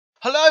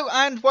Hello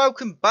and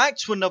welcome back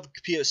to another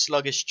Computer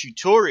Sluggish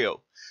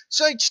tutorial.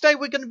 So today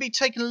we're going to be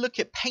taking a look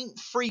at Paint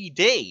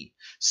 3D.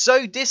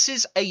 So this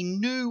is a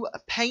new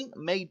paint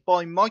made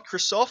by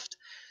Microsoft.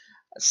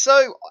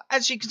 So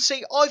as you can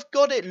see, I've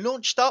got it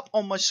launched up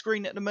on my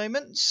screen at the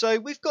moment. So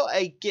we've got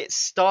a get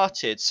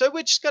started. So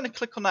we're just going to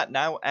click on that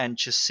now and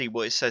just see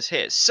what it says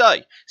here. So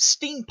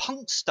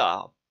steampunk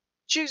style.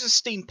 Choose a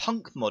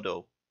steampunk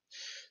model.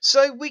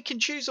 So we can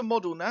choose a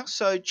model now.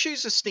 So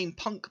choose a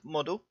steampunk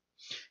model.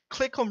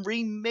 Click on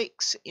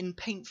Remix in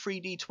Paint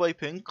 3D to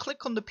open.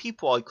 Click on the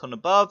people icon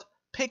above.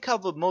 Pick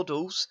other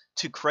models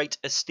to create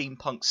a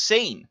steampunk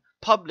scene.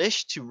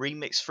 Publish to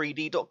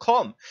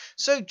remix3d.com.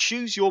 So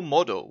choose your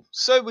model.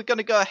 So we're going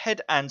to go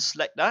ahead and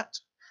select that.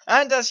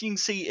 And as you can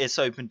see, it's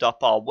opened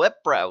up our web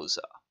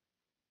browser.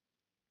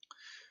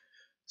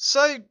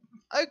 So,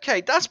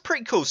 okay, that's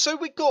pretty cool. So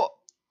we've got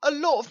a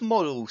lot of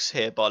models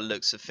here by the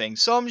looks of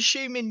things. So I'm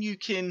assuming you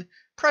can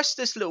press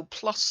this little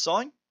plus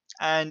sign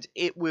and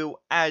it will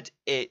add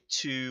it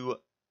to...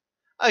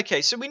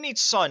 Okay, so we need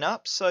to sign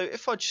up. So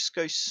if I just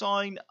go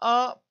sign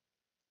up.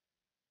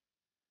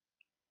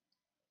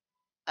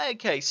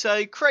 Okay,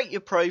 so create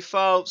your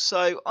profile.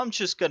 So I'm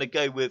just going to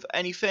go with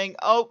anything.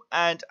 Oh,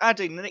 and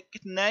add a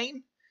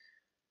nickname.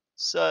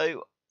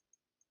 So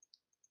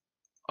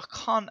I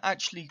can't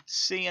actually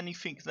see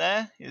anything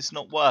there. It's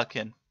not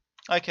working.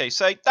 Okay,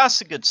 so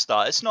that's a good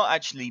start. It's not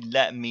actually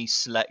letting me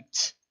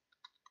select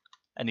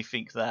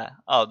anything there.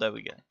 Oh, there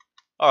we go.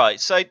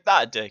 Alright, so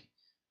that'll do.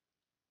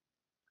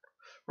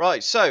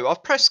 Right, so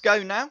I've pressed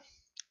go now.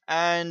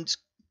 And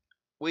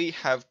we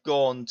have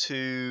gone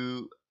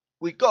to...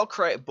 We've got to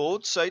create a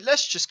board. So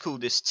let's just call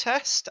this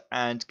test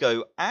and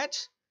go add.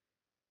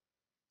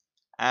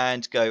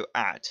 And go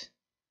add.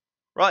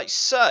 Right,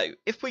 so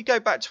if we go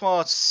back to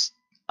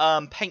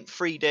our Paint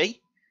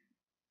 3D.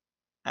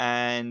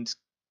 And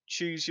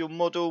choose your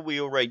model.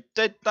 We already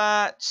did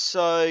that.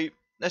 So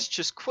let's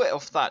just quit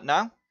off that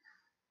now.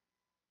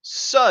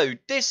 So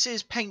this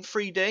is Paint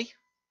 3D.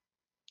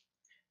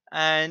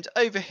 And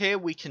over here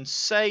we can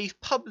save,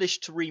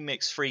 publish to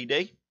Remix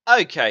 3D.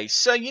 Okay,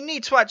 so you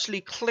need to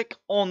actually click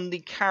on the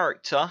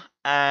character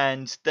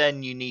and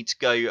then you need to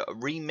go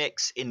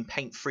Remix in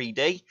Paint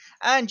 3D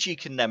and you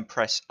can then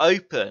press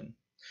open.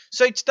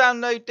 So to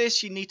download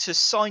this you need to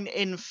sign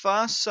in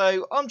first,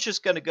 so I'm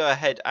just going to go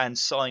ahead and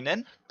sign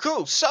in.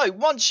 Cool, so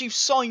once you've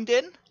signed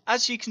in,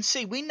 as you can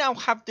see we now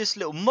have this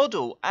little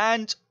model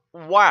and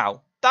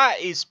wow,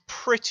 that is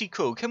pretty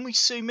cool. Can we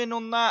zoom in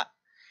on that?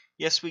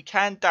 Yes we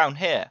can, down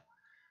here.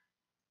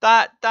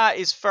 That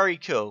is very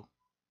cool.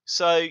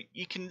 So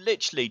you can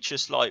literally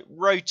just like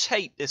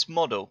rotate this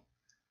model.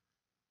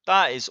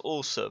 That is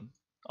awesome.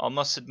 I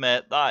must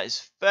admit that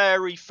is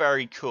very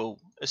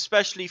cool.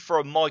 Especially for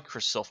a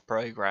Microsoft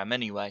program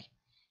anyway.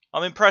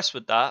 I'm impressed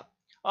with that.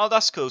 Oh,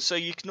 that's cool. So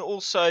you can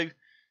also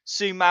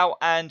zoom out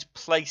and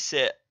place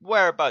it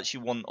whereabouts you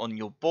want on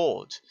your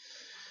board.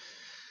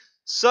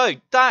 So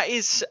that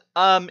is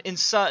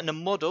inserting a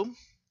model.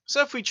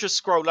 So if we just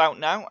scroll out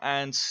now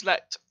and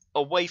select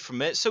away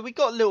from it. So we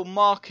got a little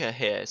marker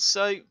here.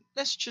 So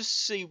let's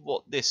just see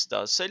what this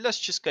does. So let's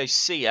just go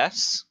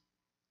CS.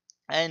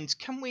 And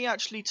can we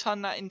actually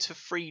turn that into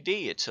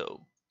 3D at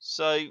all?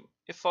 So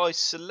if I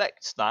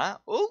select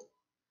that. Oh.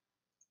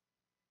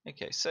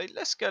 Okay, so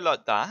let's go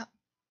like that.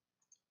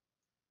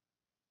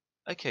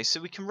 Okay,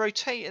 so we can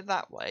rotate it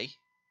that way.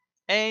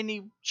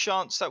 Any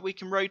chance that we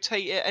can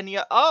rotate it any...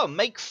 Oh,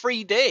 make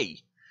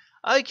 3D.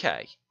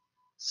 Okay.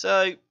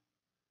 So...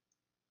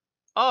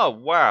 Oh,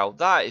 wow.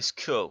 That is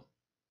cool.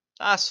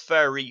 That's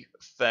very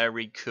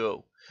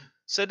cool.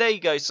 So there you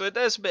go. So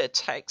there's a bit of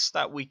text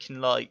that we can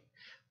like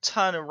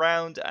turn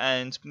around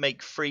and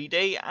make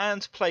 3D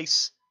and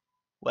place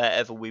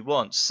wherever we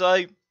want.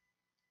 So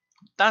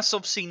that's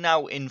obviously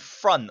now in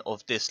front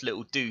of this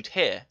little dude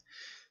here.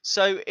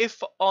 So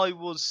if I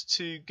was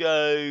to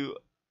go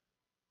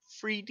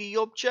 3D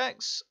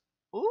objects.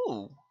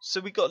 Ooh, so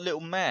we got a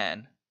little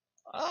man.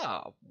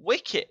 Ah,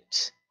 wicked.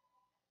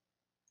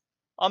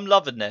 I'm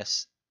loving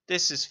this.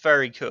 This is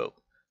very cool.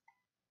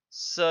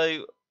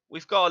 So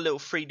we've got a little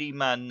 3D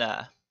man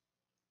there.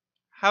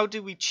 How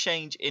do we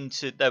change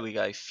into... There we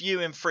go. View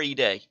in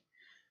 3D.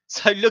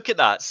 So look at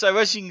that. So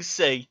as you can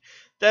see,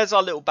 there's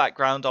our little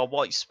background, our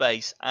white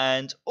space.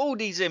 And all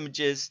these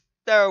images,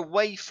 they're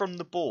away from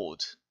the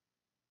board.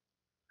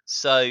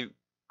 So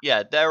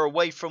yeah, they're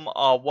away from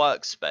our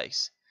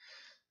workspace.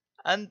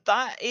 And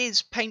that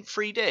is Paint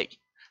 3D.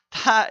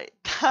 That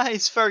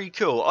is very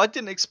cool. I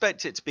didn't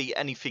expect it to be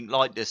anything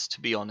like this, to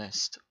be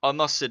honest. I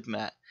must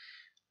admit.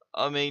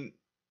 I mean,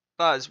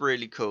 that is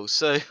really cool.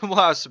 So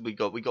what else have we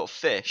got? We got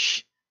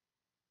fish.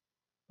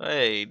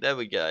 Hey, there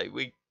we go.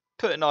 We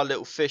put in our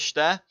little fish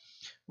there.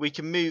 We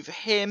can move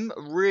him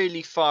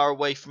really far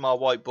away from our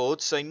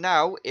whiteboard. So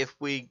now if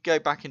we go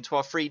back into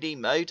our 3D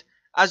mode,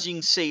 as you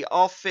can see,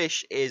 our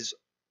fish is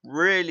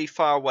really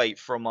far away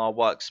from our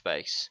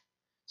workspace.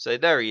 So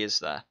there he is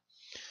there.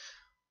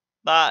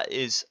 That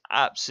is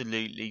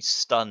absolutely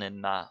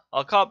stunning, that.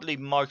 I can't believe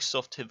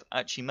Microsoft have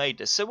actually made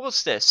this. So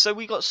what's this? So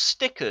we got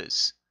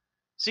stickers.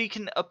 So you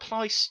can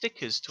apply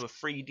stickers to a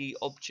 3D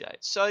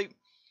object. So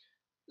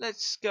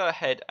let's go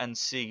ahead and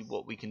see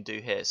what we can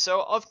do here.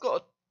 So I've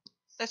got,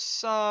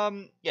 let's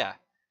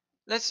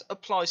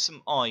apply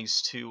some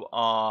eyes to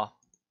our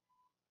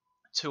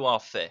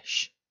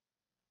fish.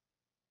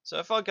 So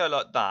if I go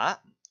like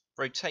that,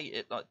 rotate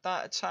it like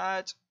that a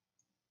tad.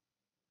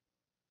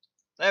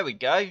 There we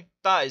go.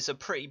 That is a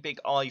pretty big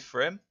eye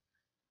for him.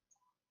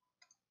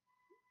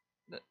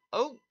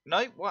 Oh,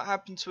 no, what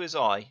happened to his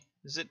eye?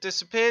 Has it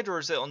disappeared or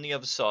is it on the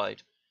other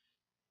side?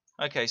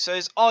 Okay, so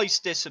his eye's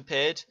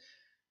disappeared.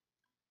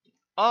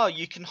 Ah,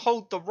 you can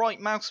hold the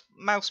right mouse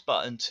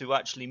button to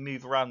actually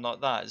move around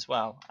like that as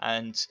well.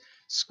 And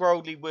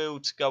scrolly wheel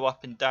to go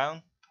up and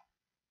down.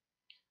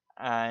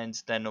 And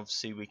then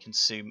obviously we can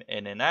zoom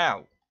in and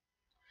out.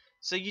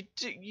 So you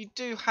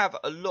do have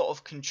a lot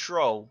of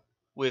control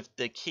with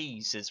the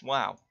keys as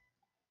well.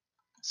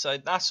 So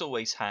that's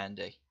always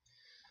handy.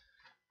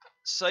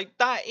 So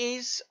that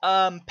is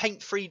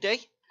Paint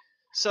 3D.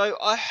 So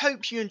I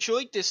hope you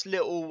enjoyed this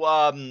little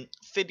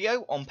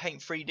video on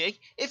Paint 3D.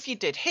 If you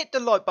did, hit the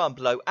like button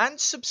below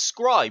and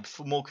subscribe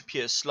for more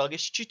computer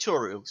sluggish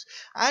tutorials.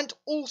 And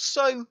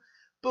also,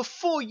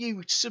 before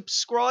you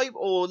subscribe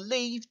or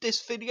leave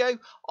this video,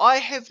 I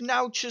have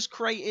now just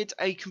created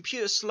a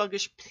Computer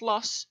Sluggish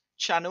Plus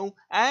channel,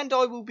 and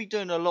I will be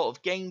doing a lot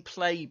of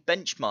gameplay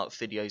benchmark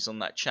videos on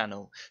that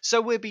channel. So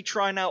we'll be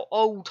trying out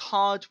old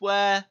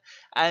hardware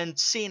and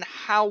seeing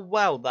how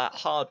well that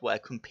hardware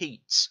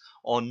competes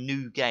on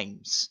new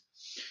games.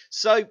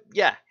 So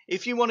yeah,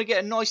 if you want to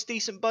get a nice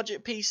decent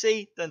budget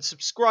PC, then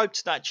subscribe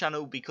to that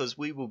channel because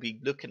we will be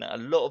looking at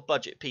a lot of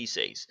budget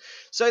PCs.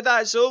 So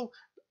that's all.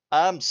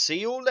 See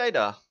you all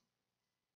later.